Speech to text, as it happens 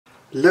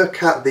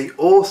Look at the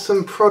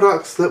awesome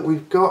products that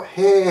we've got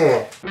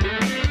here.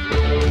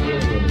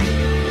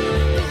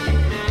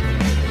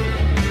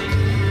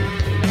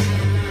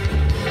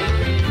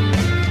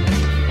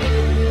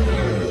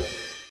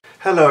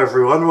 Hello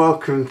everyone,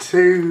 welcome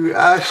to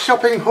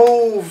shopping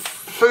haul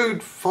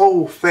food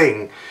haul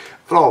thing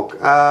vlog.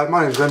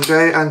 My name's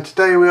MJ and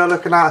today we are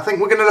looking at, I think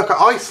we're going to look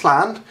at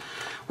Iceland,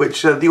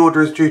 which the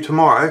order is due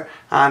tomorrow,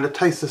 and a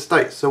Taste of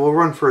States. So we'll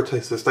run through a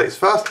Taste of States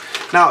first.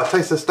 Now, a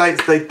Taste of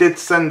States, they did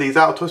send these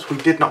out to us. We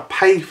did not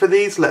pay for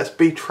these, let's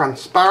be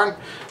transparent.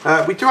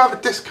 We do have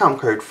a discount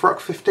code,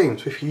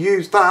 FRUCK15, so if you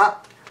use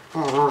that,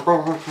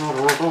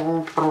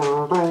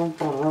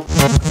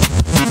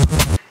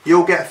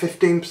 you'll get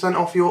 15%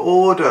 off your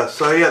order.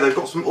 So yeah, they've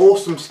got some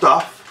awesome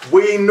stuff.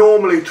 We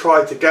normally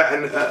try to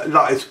get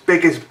like as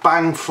big as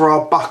bang for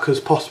our buck as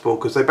possible,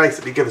 because they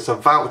basically give us a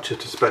voucher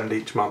to spend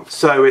each month.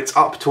 So it's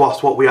up to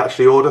us what we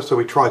actually order. So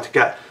we try to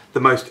get the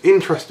most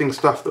interesting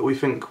stuff that we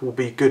think will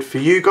be good for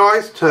you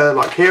guys to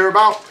like hear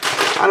about,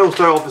 and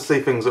also obviously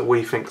things that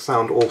we think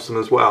sound awesome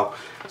as well.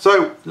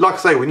 So like I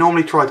say, we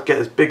normally try to get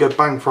as big a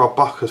bang for our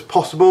buck as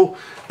possible.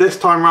 This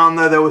time around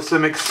there were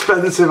some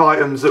expensive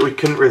items that we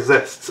couldn't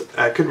resist.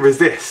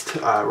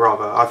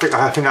 Rather. I think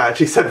I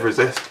actually said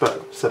resist,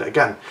 but said it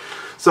again.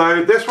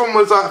 So this one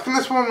was, I think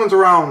this one was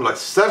around like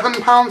 £7,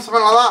 something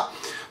like that.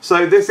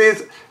 So this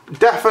is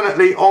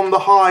definitely on the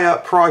higher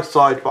price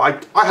side,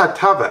 but I had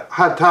to have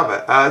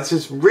it. This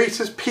is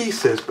Reese's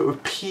Pieces, but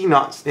with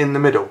peanuts in the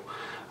middle.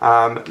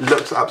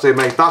 Looks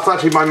absolutely amazing. That's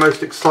actually my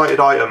most excited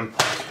item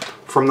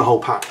from the whole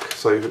pack.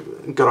 So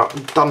got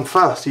done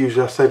first.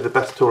 Usually I save the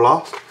best till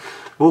last.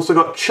 We've also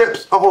got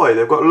Chips Ahoy.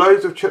 They've got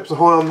loads of Chips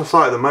Ahoy on the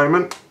site at the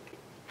moment.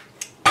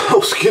 Oh,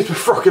 excuse my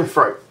fucking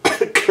throat.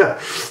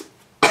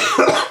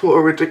 What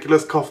a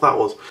ridiculous cough that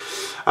was.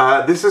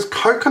 This is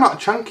Coconut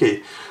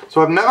Chunky.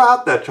 So I've never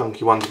had their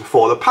chunky ones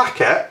before. The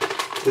packet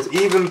is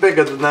even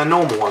bigger than their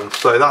normal ones,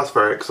 so that's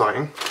very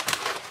exciting.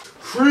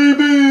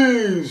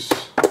 Freebies!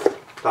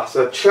 That's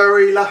a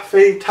Cherry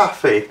Laffy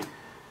Taffy.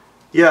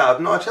 Yeah,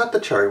 I've not actually had the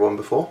cherry one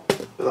before,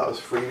 but that was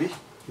a freebie.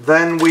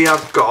 Then we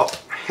have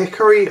got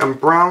Hickory and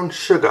Brown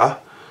Sugar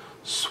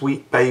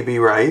Sweet Baby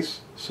Rays.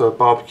 So a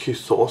barbecue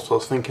sauce. So I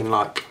was thinking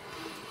like,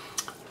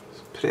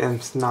 put it in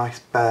some nice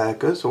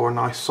burgers or a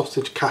nice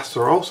sausage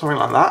casserole, something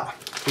like that.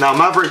 Now,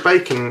 Maverick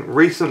Bacon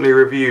recently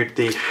reviewed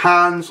the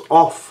Hands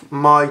Off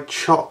My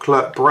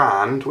Chocolate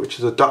brand, which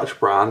is a Dutch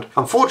brand.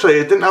 Unfortunately,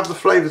 it didn't have the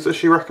flavours that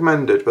she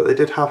recommended, but they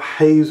did have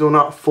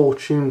Hazelnut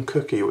Fortune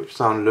Cookie, which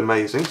sounded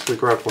amazing, so we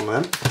grabbed one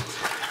of them.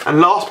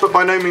 And last but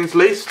by no means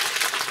least,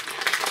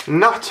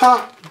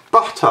 Nutter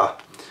Butter.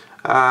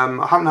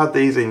 I haven't had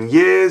these in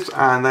years,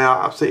 and they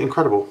are absolutely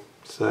incredible.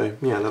 So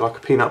yeah, they're like a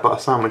peanut butter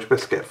sandwich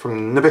biscuit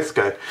from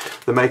Nabisco,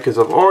 the makers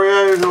of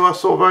Oreo, who are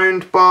sort of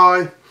owned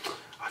by,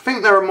 I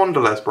think they're a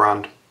Mondelez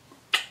brand,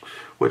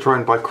 which are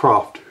owned by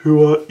Kraft,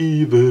 who are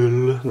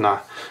evil. Nah,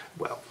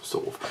 well,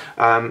 sort of.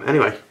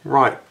 Anyway,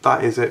 right,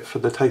 that is it for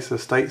the Taste of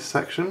the States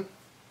section.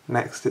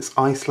 Next, it's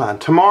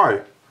Iceland.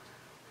 Tomorrow,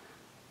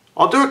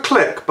 I'll do a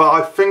click, but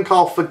I think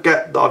I'll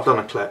forget that I've done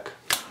a click.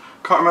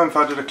 Can't remember if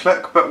I did a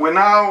click, but we're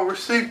now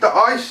received the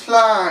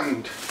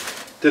Iceland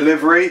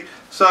delivery.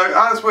 So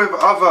as with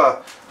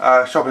other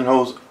shopping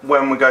hauls,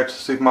 when we go to the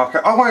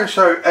supermarket, I won't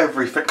show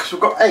everything because we've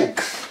got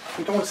eggs.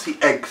 You don't want to see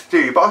eggs, do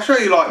you? But I'll show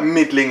you like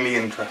middlingly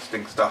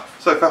interesting stuff.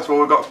 So first of all,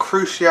 we've got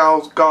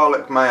Crucial's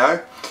garlic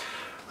mayo.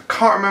 I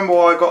can't remember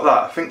why I got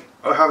that. I think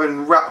we're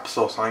having wraps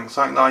or something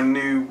that I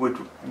knew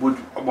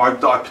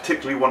that I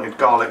particularly wanted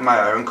garlic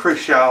mayo. And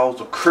Crucial's,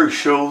 or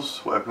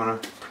Crucials, whatever you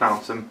want to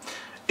pronounce them,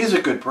 is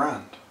a good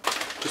brand.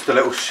 Just a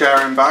little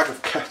sharing bag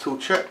of kettle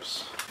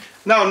chips.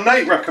 Now,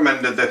 Nate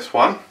recommended this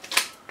one.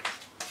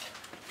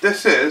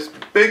 This is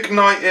Big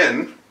Night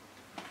In.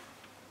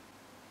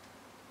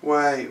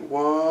 Wait,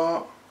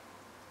 what?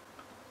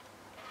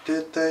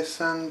 Did they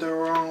send the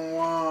wrong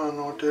one,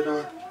 or did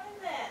I?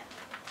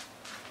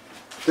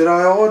 Did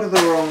I order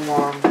the wrong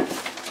one?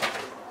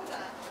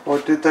 Or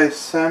did they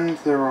send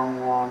the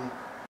wrong one?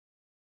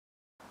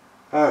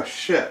 Oh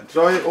shit,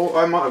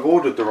 I might have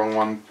ordered the wrong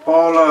one.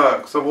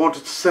 Bollocks, I've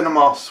ordered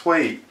Cinema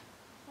Sweet.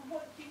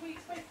 What were you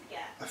supposed to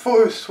get? I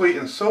thought it was sweet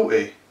and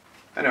salty.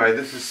 Anyway,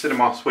 this is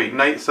Cinema Sweet.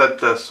 Nate said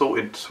the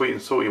sweet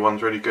and salty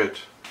one's really good.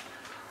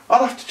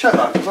 I'll have to check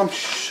that, because I'm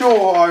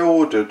sure I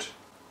ordered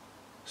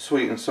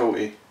sweet and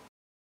salty.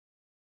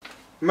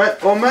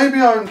 Or maybe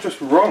I'm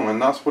just wrong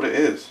and that's what it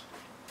is.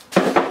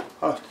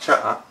 I'll have to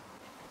check that.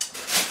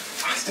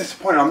 That's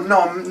disappointing. I'm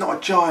not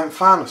a giant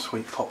fan of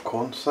sweet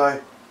popcorn,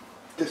 so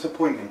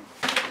disappointing.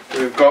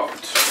 We've got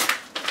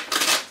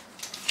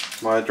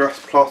my address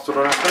plastered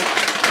on everything.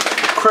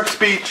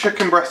 Crispy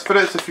chicken breast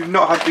fillets. If you've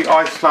not had the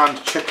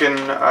Iceland chicken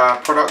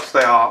products,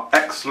 they are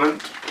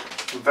excellent.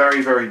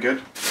 Very, very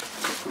good.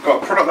 We've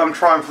got a product that I'm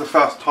trying for the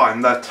first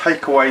time. They're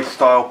takeaway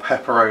style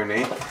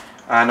pepperoni.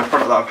 And a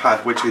product that I've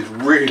had, which is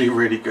really,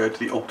 really good.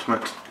 The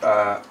ultimate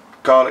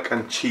garlic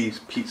and cheese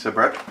pizza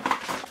bread.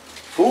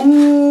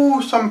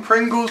 Ooh, some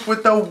Pringles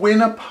with the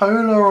winner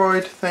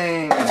Polaroid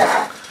thing.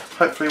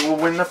 Hopefully we'll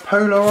win the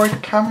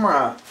Polaroid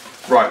camera.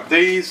 Right,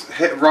 these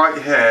hit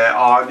right here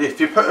are if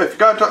you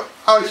go to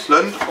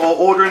Iceland or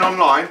ordering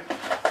online,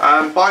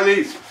 buy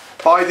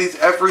these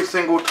every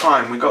single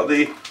time. We got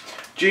the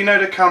Gino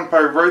de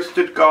Campo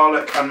roasted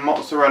garlic and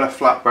mozzarella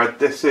flatbread.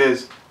 This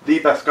is the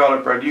best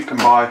garlic bread you can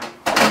buy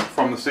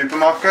from the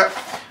supermarket,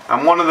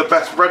 and one of the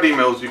best ready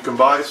meals you can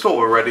buy. It's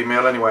sort of a ready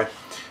meal anyway.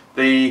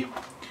 The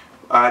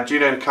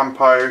Gino de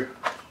Campo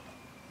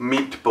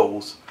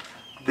meatballs.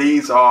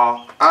 These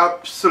are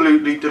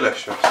absolutely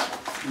delicious.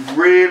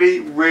 Really,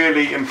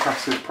 really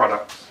impressive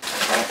products.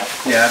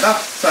 Yeah,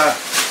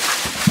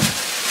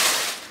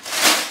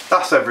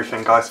 that's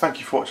everything, guys. Thank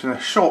you for watching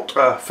this short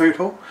food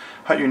haul.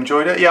 Hope you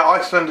enjoyed it. Yeah,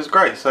 Iceland is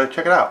great, so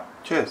check it out.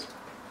 Cheers.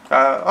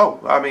 Oh,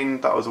 I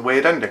mean, that was a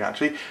weird ending,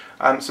 actually.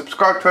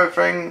 Subscribe to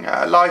everything,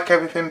 like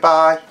everything,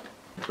 bye.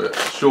 But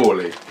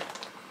surely.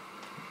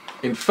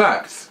 In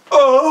fact.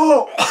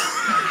 Oh!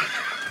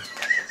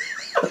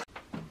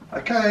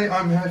 Okay,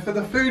 I'm here for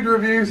the food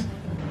reviews.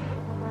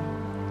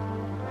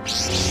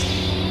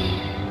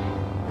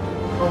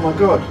 Oh my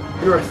god,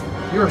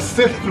 you're a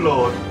Sith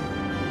Lord.